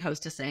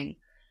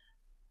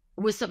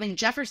was something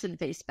Jefferson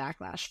faced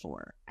backlash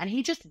for. And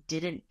he just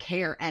didn't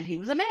care. And he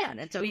was a man.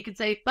 And so he could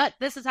say, but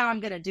this is how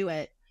I'm going to do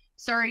it.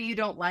 Sorry, you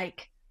don't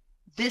like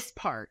this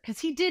part. Because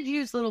he did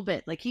use a little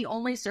bit. Like, he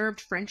only served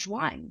French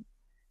wine.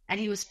 And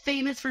he was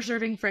famous for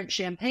serving French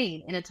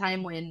champagne in a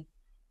time when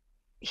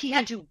he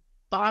had to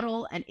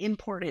bottle and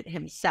import it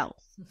himself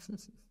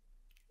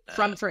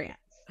from France.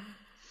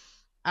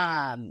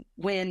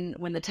 When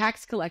the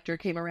tax collector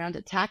came around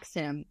to tax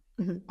him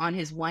mm-hmm. on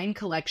his wine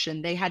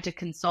collection, they had to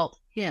consult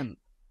him.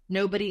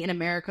 Nobody in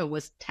America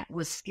was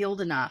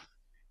skilled enough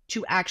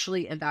to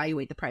actually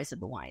evaluate the price of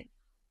the wine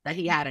that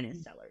he had in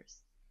his cellars.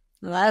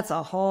 Well, that's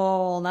a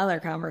whole nother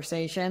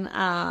conversation.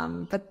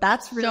 But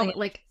that's really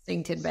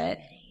interesting tidbit.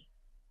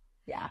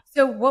 Yeah.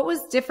 So what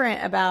was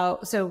different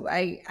about, so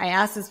I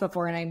asked this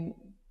before and I'm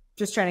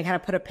just trying to kind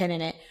of put a pin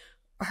in it.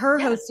 Her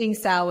hosting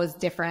style was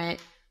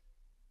different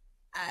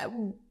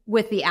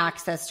with the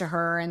access to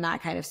her and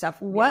that kind of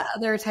stuff. What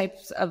other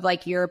types of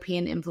like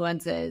European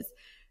influences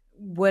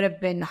would have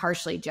been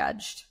harshly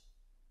judged?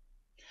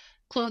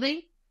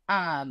 Clothing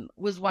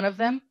was one of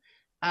them.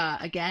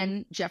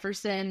 Again,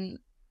 Jefferson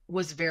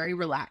was very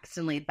relaxed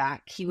and laid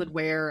back. He would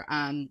wear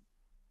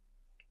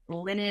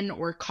linen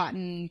or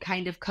cotton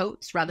kind of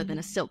coats rather than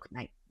a silk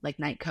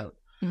night coat.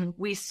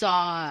 We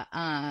saw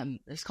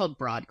it's called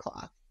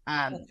broadcloth.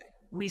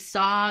 We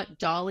saw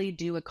Dolly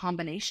do a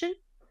combination.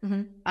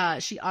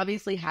 She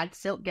obviously had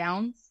silk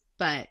gowns,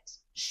 but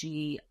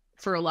she,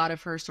 for a lot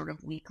of her sort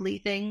of weekly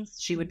things,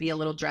 she would be a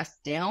little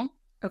dressed down.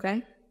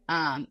 Okay.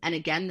 And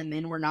again, the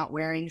men were not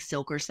wearing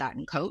silk or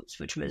satin coats,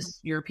 which was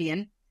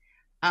European.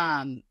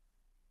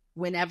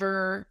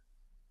 Whenever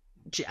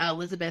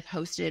Elizabeth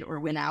hosted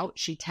or went out,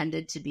 she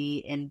tended to be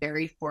in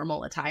very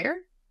formal attire.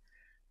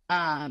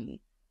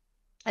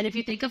 And if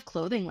you think of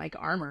clothing like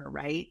armor,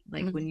 right?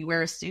 Like when you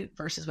wear a suit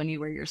versus when you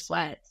wear your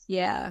sweats,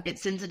 it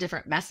sends a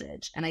different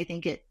message. And I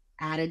think it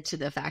added to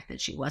the fact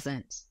that she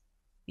wasn't,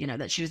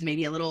 that she was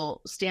maybe a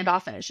little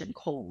standoffish and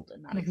cold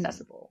and not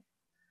accessible.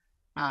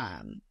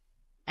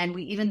 And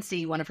we even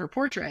see one of her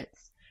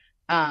portraits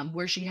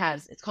where she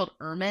has, it's called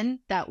ermine,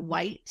 that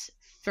white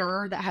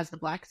fur that has the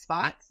black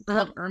spots. It's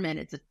called ermine.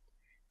 It's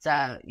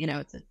a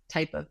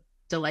type of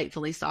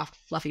delightfully soft,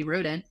 fluffy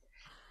rodent.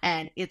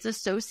 And it's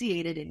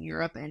associated in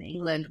Europe and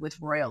England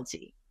with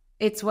royalty.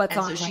 It's what's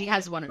and on so she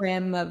has one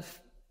rim of.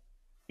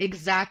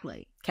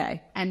 Exactly.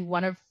 Okay. And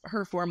one of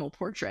her formal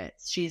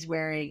portraits, she's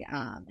wearing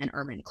an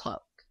ermine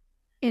cloak.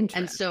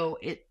 Interesting. And so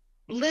it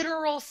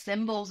literal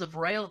symbols of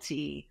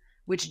royalty,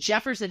 which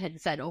Jefferson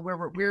had said, "Oh,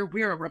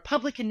 we're a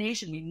Republican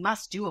nation. We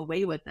must do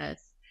away with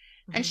this."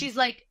 And she's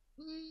like,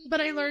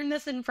 "But I learned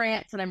this in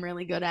France, and I'm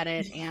really good at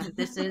it, and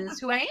this is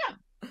who I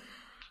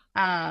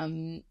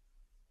am."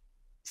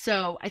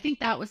 So I think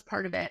that was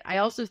part of it. I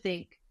also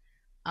think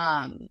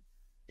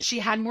she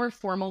had more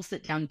formal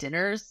sit-down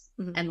dinners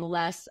and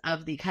less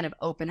of the kind of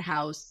open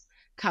house,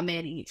 come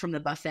in, eat from the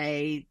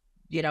buffet,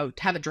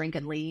 have a drink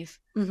and leave.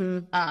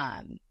 And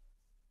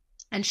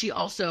she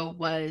also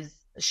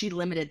she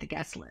limited the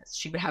guest list.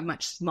 She would have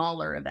much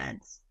smaller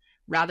events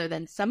rather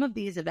than some of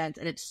these events.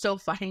 And it's so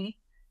funny.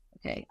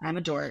 Okay, I'm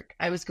a dork.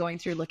 I was going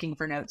through looking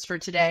for notes for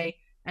today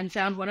and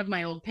found one of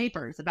my old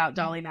papers about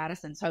Dolly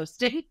Madison's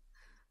hosting.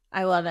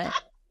 I love it.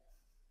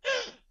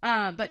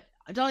 But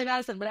Dolly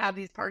Madison would have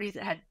these parties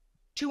that had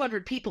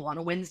 200 people on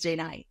a Wednesday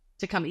night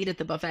to come eat at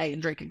the buffet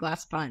and drink a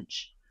glass of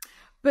punch.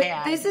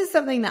 But this is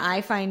something that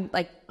I find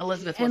like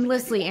Elizabeth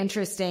endlessly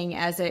interesting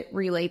as it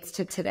relates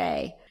to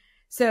today.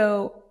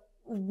 So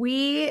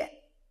we,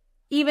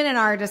 even in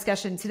our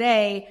discussion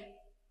today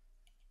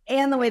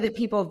and the way that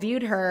people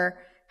viewed her,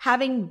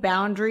 having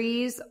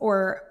boundaries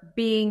or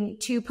being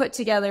too put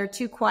together,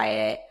 too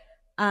quiet,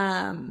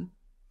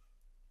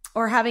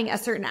 or having a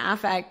certain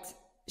affect,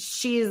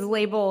 she's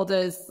labeled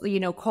as,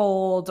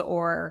 cold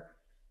or,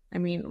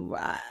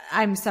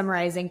 I'm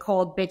summarizing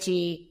cold,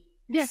 bitchy,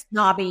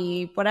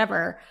 snobby,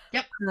 whatever.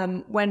 Yep.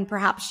 When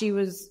perhaps she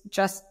was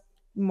just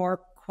more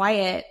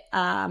quiet,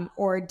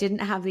 or didn't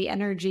have the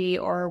energy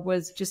or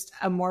was just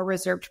a more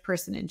reserved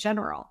person in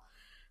general.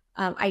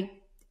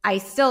 I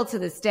still to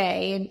this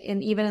day,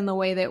 and even in the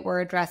way that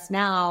we're addressed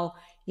now,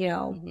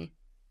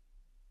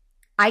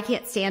 I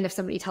can't stand if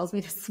somebody tells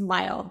me to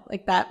smile.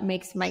 Like that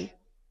makes my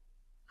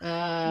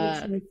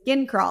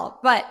skin crawl.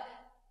 But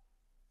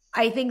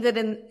I think that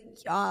in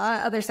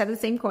other side of the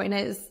same coin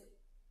is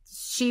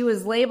she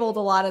was labeled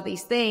a lot of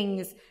these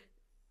things,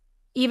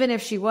 even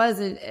if she was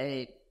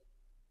an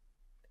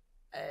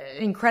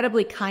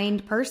incredibly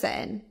kind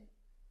person,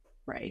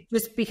 right?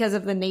 Just because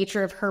of the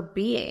nature of her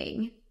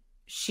being,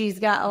 she's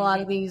got a lot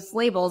of these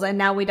labels, and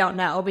now we don't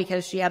know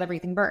because she had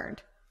everything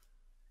burned.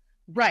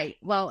 Right.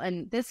 Well,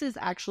 and this is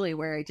actually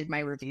where I did my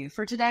review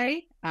for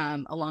today,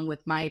 along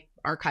with my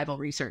archival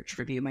research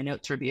review, my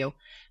notes review.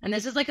 And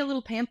this is like a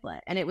little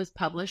pamphlet, and it was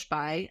published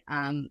by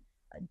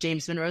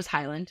James Monroe's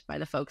Highland by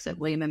the folks at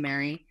William and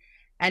Mary.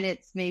 And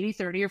it's maybe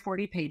 30 or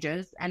 40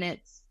 pages, and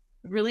it's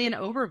really an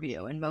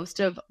overview. And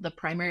most of the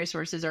primary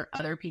sources are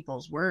other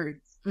people's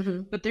words.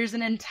 But there's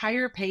an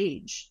entire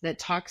page that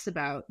talks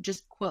about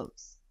just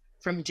quotes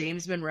from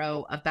James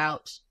Monroe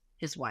about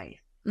his wife.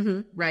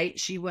 Right?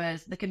 She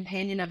was the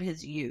companion of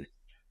his youth,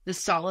 the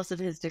solace of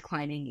his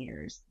declining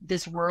years,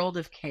 this world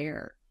of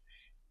care.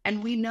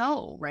 And we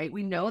know, right?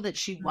 We know that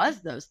she was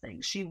those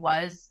things. She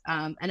was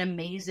an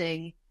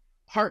amazing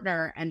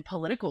partner and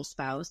political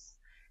spouse.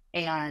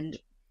 And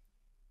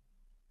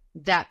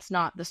that's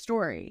not the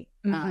story.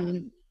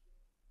 And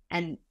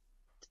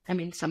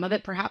some of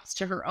it perhaps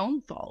to her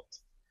own fault.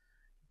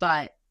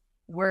 But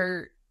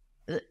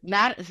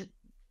not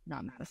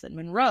Madison,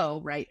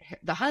 Monroe, right?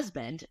 The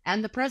husband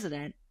and the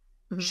president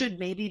should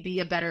maybe be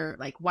a better,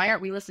 like, why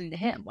aren't we listening to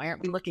him? Why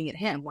aren't we looking at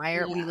him? Why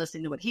aren't we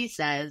listening to what he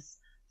says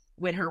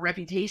when her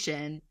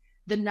reputation,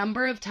 the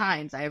number of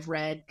times I have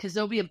read, because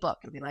there'll be a book,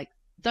 it'll be like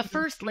the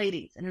first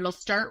ladies, and it'll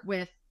start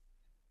with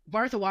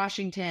Martha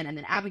Washington and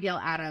then Abigail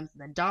Adams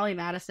and then Dolly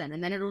Madison.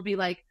 And then it'll be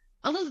like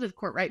Elizabeth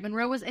Kortright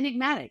Monroe was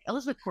enigmatic.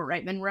 Elizabeth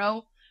Kortright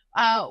Monroe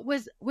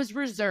was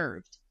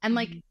reserved. And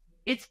like,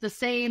 it's the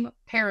same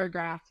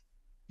paragraph,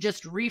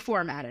 just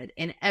reformatted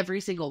in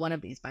every single one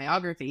of these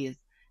biographies.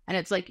 And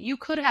it's like, you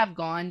could have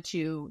gone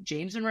to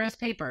James Monroe's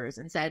papers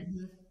and said,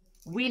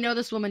 we know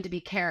this woman to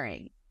be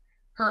caring.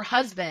 Her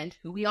husband,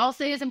 who we all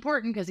say is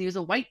important because he was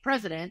a white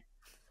president,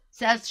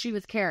 says she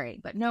was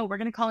caring. But no, we're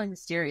going to call him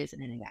mysterious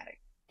and enigmatic.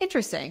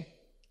 Interesting.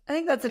 I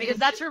think that's because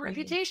that's her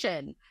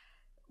reputation.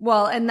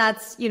 Well, and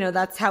that's, you know,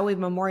 that's how we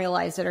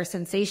memorialized it or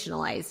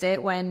sensationalized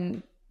it,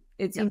 when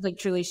it seems like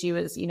truly she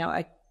was, you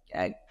know,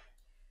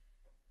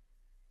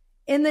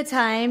 in the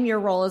time, your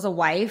role as a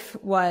wife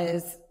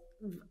was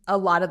a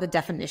lot of the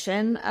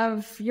definition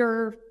of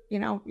your, you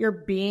know, your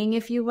being,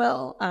 if you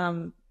will.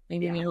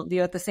 Maybe we don't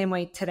view it the same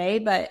way today,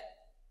 but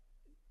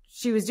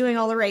she was doing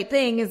all the right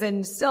things,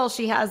 and still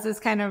she has this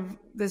kind of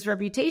this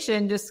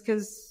reputation just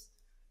because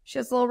she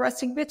has a little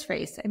resting bitch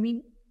face. I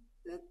mean,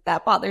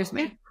 that bothers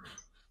me.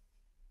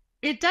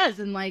 It does.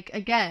 And like,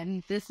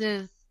 again, this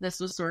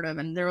was sort of,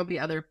 and there will be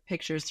other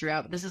pictures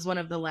throughout, but this is one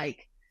of the,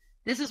 like,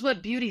 this is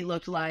what beauty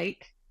looked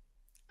like.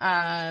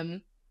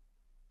 And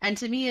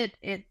to me,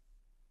 it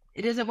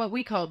isn't what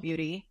we call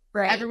beauty.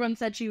 Right. Everyone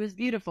said she was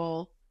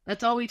beautiful.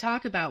 That's all we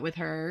talk about with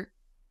her.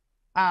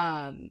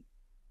 And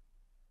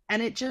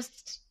it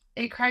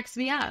cracks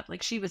me up.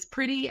 Like, she was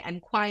pretty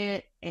and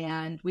quiet,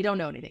 and we don't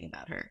know anything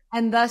about her.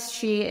 And thus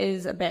she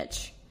is a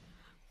bitch.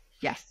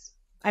 Yes.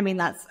 I mean,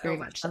 that's very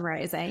much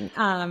summarizing.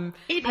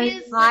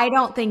 I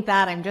don't think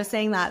that. I'm just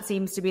saying that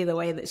seems to be the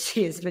way that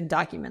she has been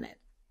documented.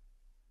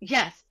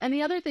 Yes. And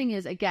the other thing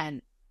is,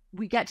 again,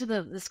 we get to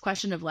this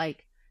question of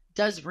like,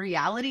 does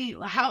reality,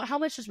 how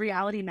much does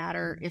reality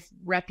matter if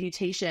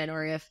reputation,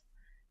 or if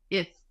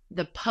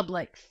the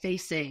public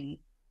facing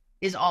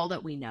is all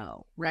that we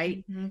know,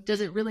 right? Mm-hmm. Does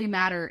it really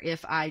matter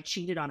if I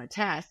cheated on a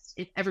test?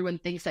 If everyone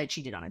thinks I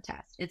cheated on a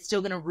test, it's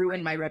still going to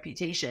ruin my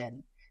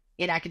reputation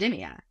in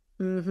academia.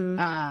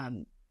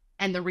 Mm-hmm.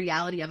 And the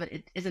reality of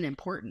it isn't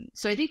important.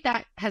 So I think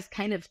that has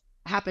kind of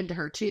happened to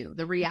her too.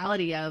 The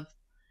reality of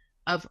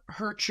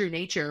her true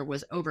nature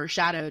was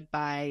overshadowed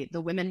by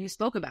the women who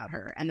spoke about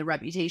her and the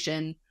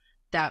reputation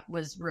that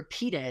was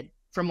repeated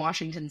from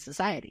Washington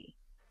society.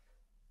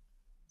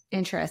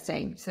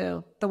 Interesting.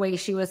 So the way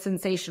she was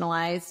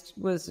sensationalized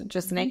was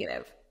just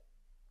negative.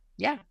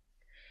 Yeah.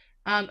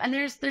 And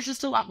there's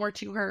just a lot more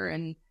to her,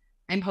 and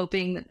I'm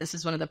hoping that this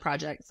is one of the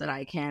projects that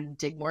I can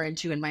dig more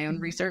into in my own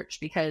research,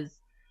 because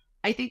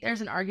I think there's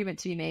an argument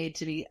to be made,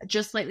 to be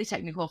just slightly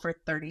technical for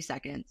 30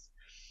 seconds.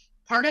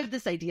 Part of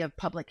this idea of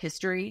public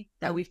history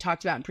that we've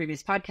talked about in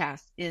previous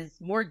podcasts is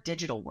more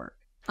digital work.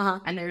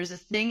 And there's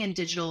this thing in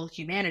digital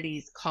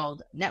humanities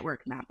called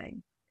network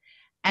mapping.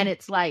 And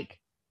it's like,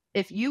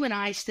 if you and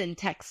I send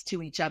text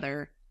to each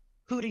other,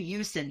 who do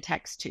you send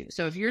text to?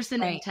 So if you're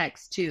sending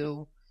text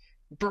to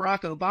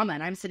Barack Obama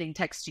and I'm sending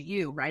text to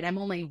you, right? I'm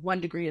only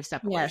 1 degree of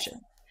separation.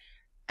 Yes.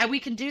 And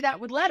we can do that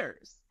with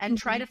letters and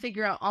try to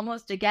figure out,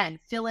 almost, again,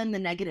 fill in the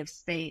negative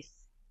space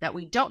that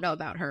we don't know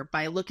about her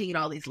by looking at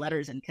all these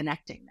letters and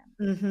connecting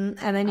them.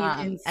 And then you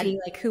can see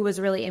like who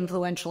was really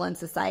influential in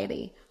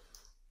society.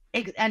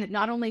 And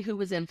not only who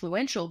was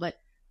influential, but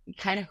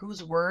kind of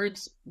whose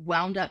words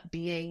wound up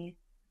being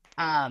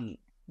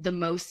the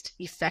most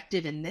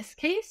effective in this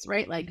case,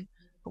 right? Like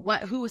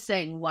who was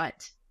saying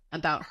what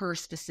about her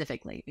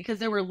specifically? Because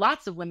there were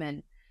lots of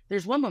women.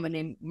 There's one woman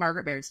named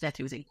Margaret Baird Smith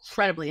who was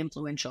incredibly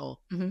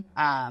influential.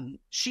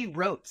 She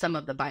wrote some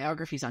of the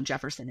biographies on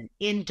Jefferson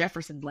in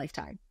Jefferson's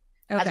lifetime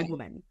as a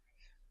woman,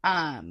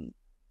 and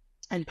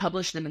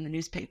published them in the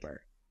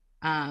newspaper.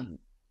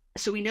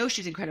 So we know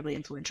she's incredibly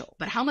influential,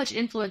 but how much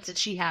influence did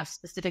she have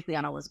specifically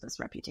on Elizabeth's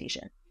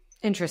reputation?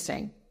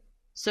 Interesting.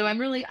 So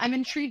I'm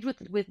intrigued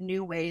with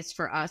new ways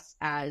for us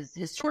as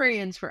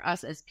historians, for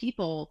us as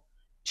people,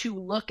 to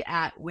look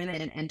at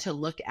women and to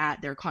look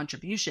at their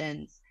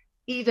contributions,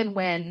 even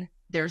when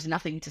there's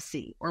nothing to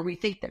see, or we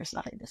think there's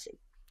nothing to see.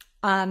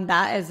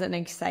 That is an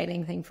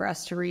exciting thing for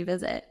us to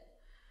revisit.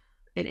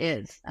 It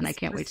is. And I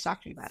can't wait to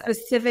talk to you about it.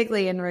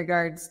 Specifically in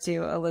regards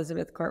to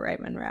Elizabeth Kortright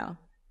Monroe.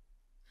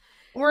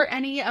 Or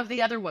any of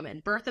the other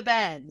women, Bertha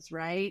Benz,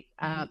 right?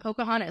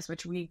 Pocahontas,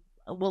 which we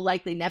will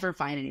likely never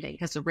find anything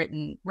because the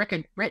written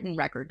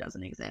record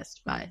doesn't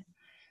exist. But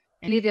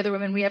any of the other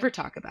women we ever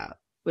talk about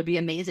would be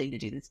amazing to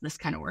do this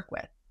kind of work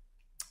with.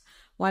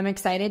 Well, I'm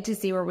excited to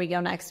see where we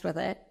go next with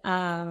it.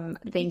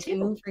 Thank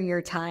you for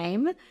your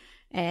time.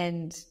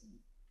 And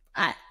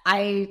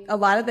I a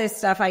lot of this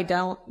stuff I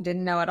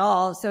didn't know at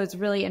all. So it's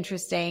really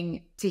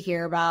interesting to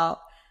hear about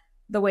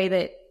the way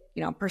that,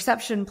 you know,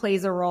 perception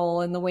plays a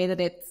role, and the way that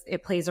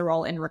it plays a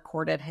role in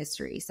recorded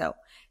history. So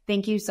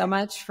thank you so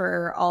much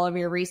for all of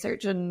your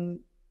research, and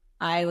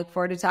I look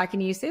forward to talking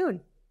to you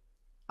soon.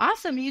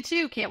 Awesome. You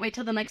too. Can't wait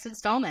till the next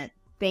installment.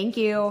 Thank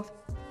you.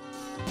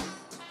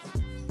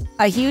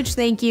 A huge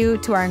thank you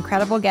to our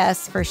incredible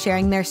guests for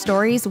sharing their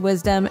stories,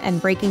 wisdom,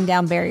 and breaking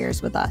down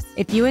barriers with us.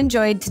 If you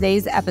enjoyed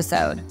today's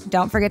episode,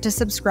 don't forget to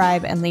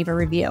subscribe and leave a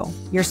review.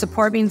 Your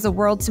support means the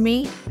world to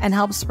me and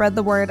helps spread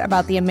the word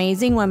about the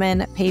amazing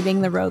women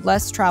paving the road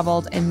less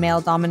traveled in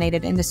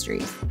male-dominated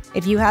industries.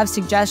 If you have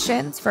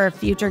suggestions for a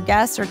future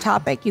guest or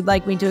topic you'd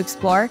like me to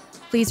explore,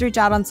 please reach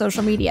out on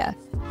social media.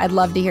 I'd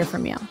love to hear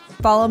from you.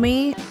 Follow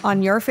me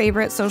on your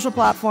favorite social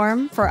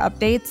platform for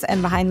updates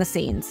and behind the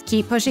scenes.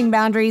 Keep pushing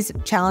boundaries,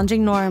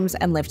 challenging norms,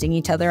 and lifting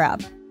each other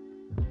up.